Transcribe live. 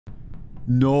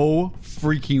No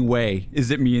freaking way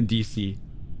is it me in DC.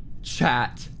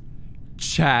 Chat.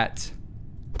 Chat.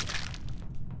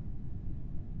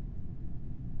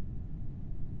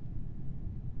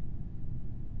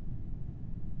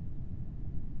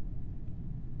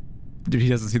 Dude, he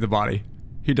doesn't see the body.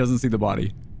 He doesn't see the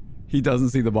body. He doesn't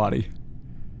see the body.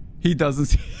 He doesn't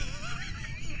see...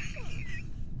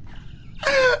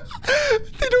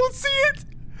 They don't see it.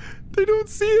 They don't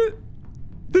see it.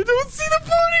 They don't see the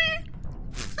body.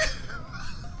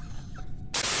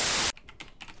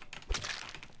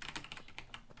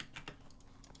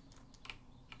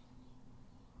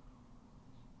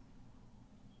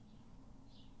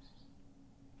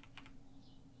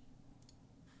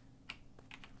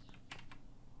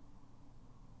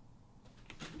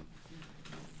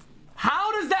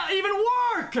 How does that even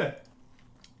work?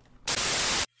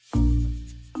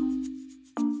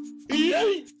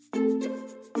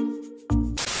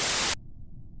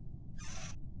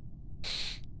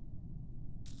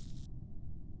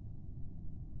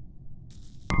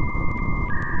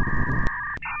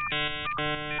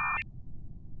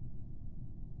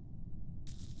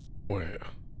 Where?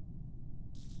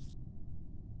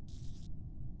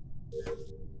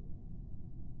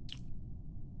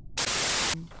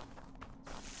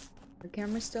 The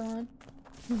camera's still on?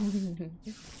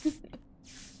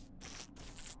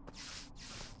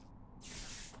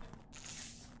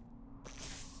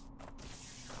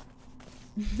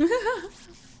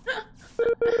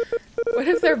 What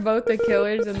if they're both the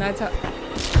killers and that's how-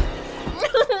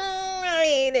 I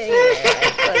hate it.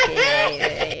 I fucking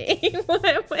hate it. Why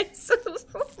am I so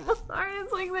smart?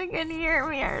 It's like they can hear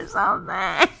me or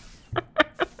something.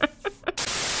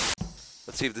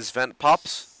 Let's see if this vent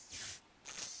pops.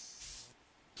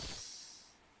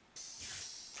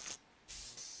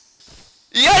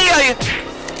 Yeah!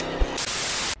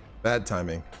 Bad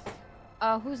timing.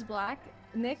 Who's black?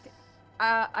 Nick?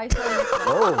 I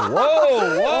saw Nick.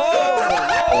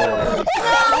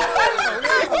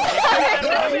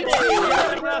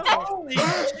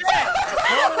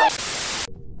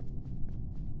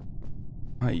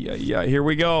 Yeah, here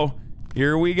we go.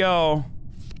 Here we go.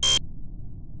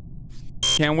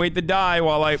 Can't wait to die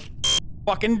while I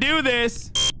fucking do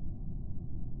this.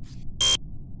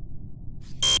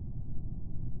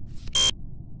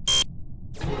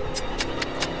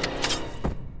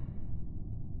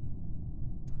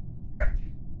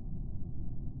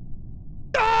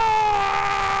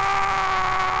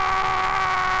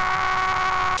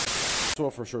 So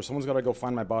for sure, someone's gotta go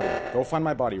find my body. Go find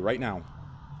my body right now.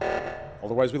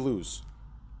 Otherwise we lose.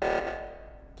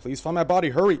 Please find my body,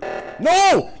 hurry.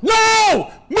 No!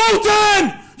 No!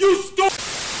 Mountain! You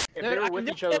If they were with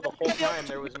each other the whole time,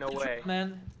 there was no way.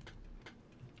 Man.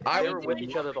 If they were with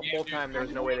each other the whole time, there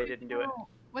was no way they didn't do it.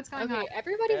 What's going on?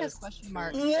 Everybody has question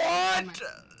marks. What?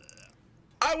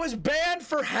 I was banned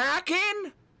for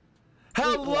hacking?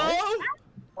 Hello?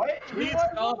 What? Please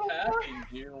stop hacking,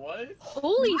 dude. What?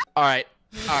 Holy Alright.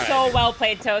 So well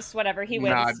played, Toast. Whatever he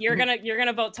wins, Nah, you're gonna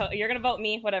vote. You're gonna vote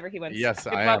me. Whatever he wins. Yes,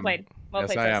 I well am. Played. Well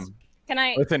yes, played, I Toast. am. Can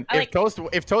I? Listen,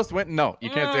 if Toast wins, no, you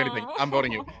can't say anything. I'm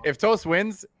voting you. If Toast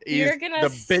wins, he's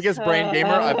the biggest brain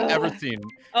gamer I've ever seen.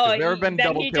 Oh, There's never been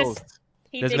double kills.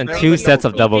 There's been 2 sets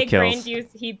of double kills.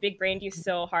 He big brained you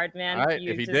so hard, man. All right,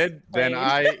 if he did, then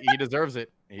he deserves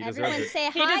it. He deserves it. say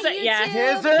He hi, deserves it. Yeah. YouTube. He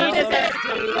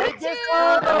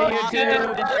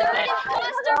deserves it.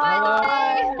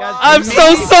 I'm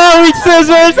so sorry,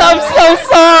 Scissors. I'm so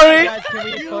sorry. Guys, can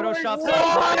we Photoshop some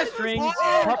puppet strings?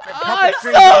 I'm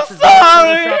so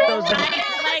sorry.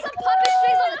 Like puppet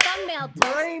strings on the thumbnail.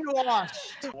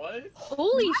 Brainwashed. What?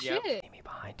 Holy shit. Me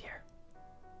behind here.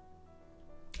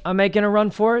 I'm making a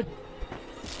run for it.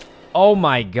 Oh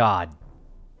my god.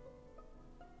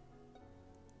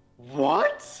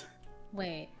 What?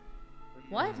 Wait.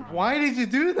 What? Why did you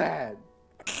do that?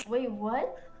 Wait,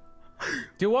 what?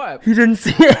 Do what? He didn't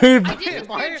see Abe. I didn't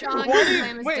Why- hear John why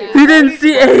slam his wait, dad. He didn't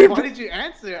see Abe. Why did you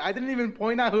answer? I didn't even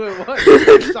point out who it was.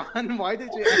 John, why did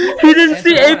you answer? He didn't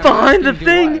see Abe behind the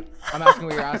thing. I'm asking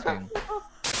what you're asking.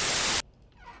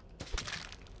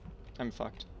 I'm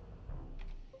fucked.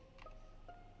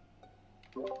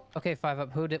 Okay, 5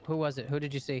 up. Who was it? Who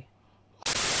did you see?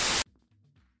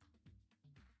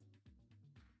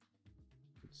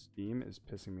 Steam is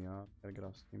pissing me off. Gotta get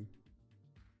off Steam.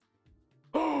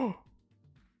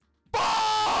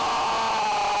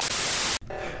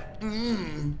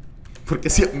 Porque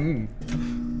sí.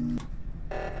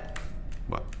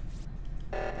 What?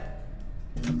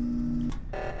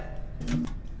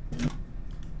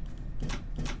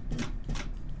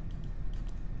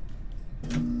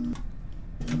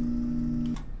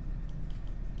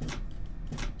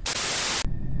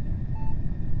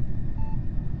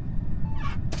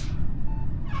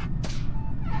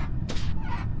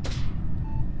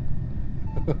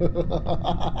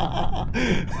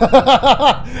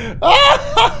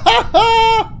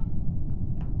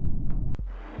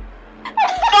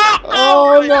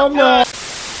 Oh, no, no.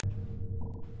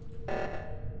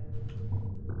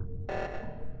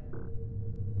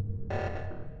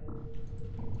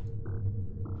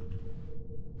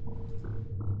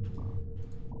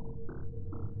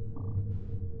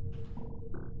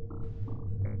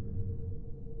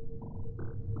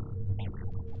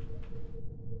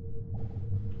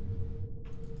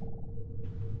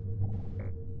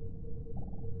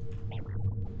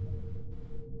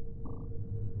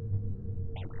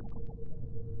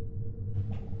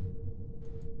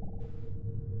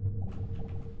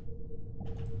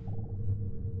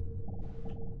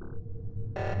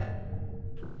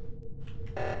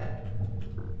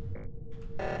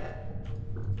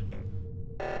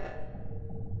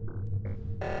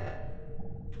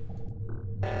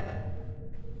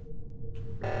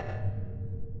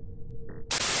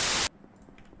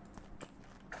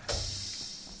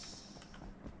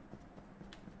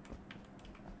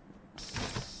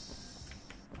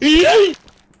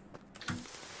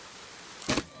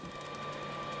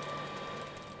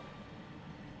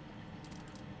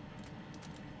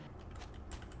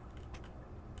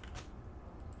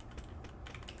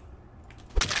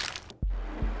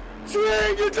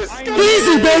 Train, you're disgusting!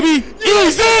 Easy, baby!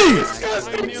 Easy!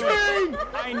 Disgusting train!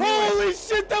 Holy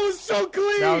shit, that was so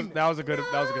clean! That was a good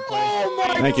play. Oh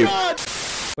my Thank you. god!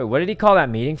 Wait, what did he call that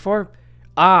meeting for?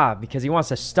 Ah, because he wants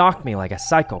to stalk me like a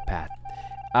psychopath.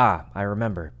 Ah, I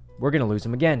remember. We're gonna lose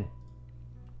him again.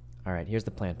 Alright, here's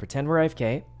the plan. Pretend we're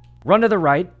AFK. Run to the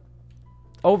right.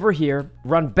 Over here.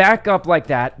 Run back up like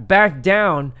that. Back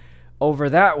down. Over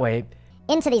that way.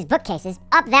 Into these bookcases.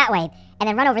 Up that way. And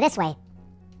then run over this way.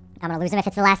 I'm gonna lose him if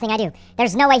it's the last thing I do.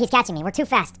 There's no way he's catching me. We're too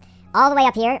fast. All the way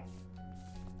up here.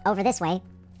 Over this way.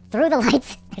 Through the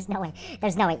lights. There's no way.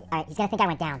 There's no way. Alright, he's gonna think I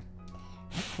went down.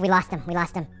 We lost him. We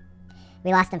lost him.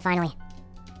 We lost him finally.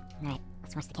 Alright,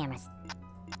 let's watch the cameras.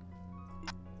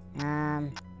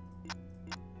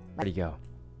 Where'd he go?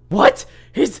 What?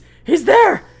 He's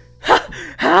there!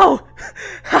 How?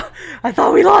 I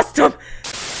thought we lost him!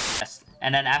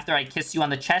 And then after I kiss you on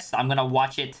the chest, I'm gonna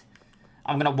watch it.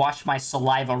 I'm gonna watch my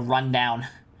saliva run down.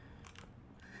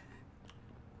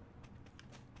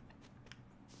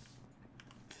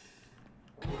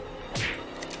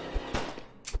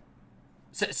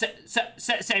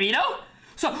 Samino?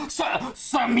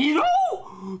 Samino?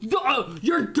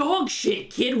 You're dog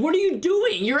shit, kid. What are you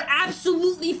doing? You're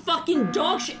absolutely fucking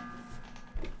dog shit.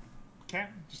 Okay,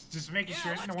 just making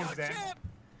sure no one's dead.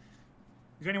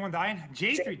 Is anyone dying?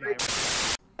 J3 died.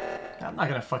 I'm not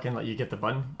gonna fucking let you get the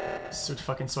button,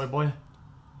 fucking soy boy.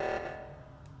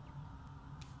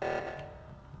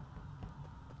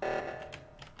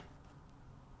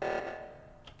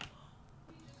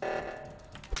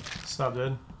 Stop,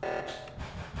 dude.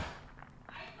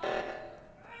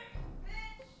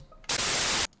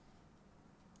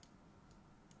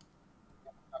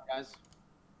 Guys.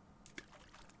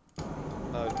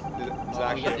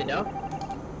 Zach, you guys know?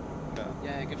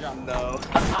 Yeah, good job. No.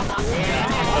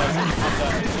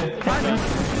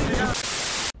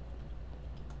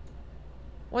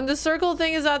 When the circle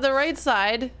thing is on the right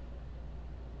side.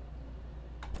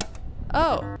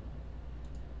 Oh.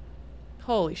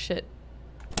 Holy shit.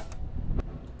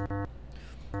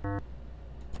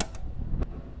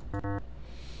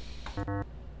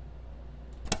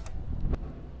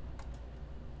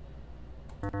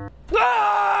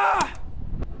 Ah!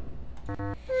 No!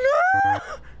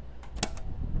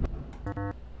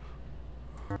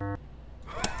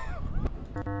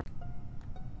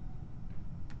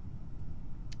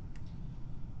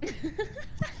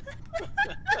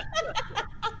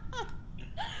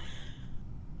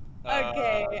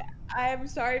 Okay, I'm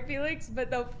sorry, Felix, but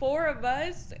the 4 of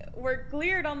us were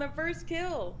cleared on the first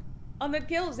kill. On the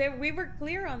kills, we were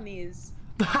clear on these.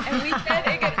 And we said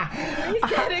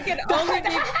it could only be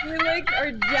Felix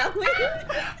or Jelly.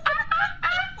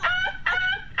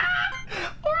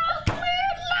 We're all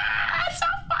cleared, that's so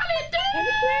funny, dude!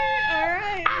 Okay,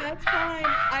 alright, that's fine.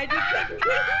 I just think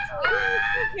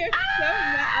you're so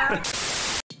mad.